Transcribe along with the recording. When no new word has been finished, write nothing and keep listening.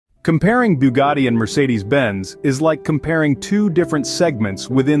Comparing Bugatti and Mercedes-Benz is like comparing two different segments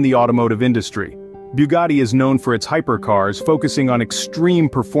within the automotive industry. Bugatti is known for its hypercars, focusing on extreme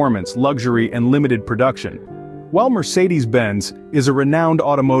performance, luxury, and limited production, while Mercedes-Benz is a renowned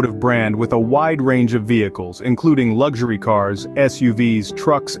automotive brand with a wide range of vehicles, including luxury cars, SUVs,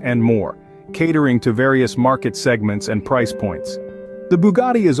 trucks, and more, catering to various market segments and price points. The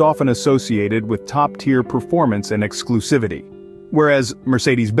Bugatti is often associated with top-tier performance and exclusivity, whereas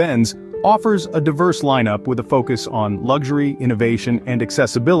Mercedes-Benz offers a diverse lineup with a focus on luxury, innovation, and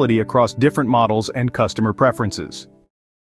accessibility across different models and customer preferences.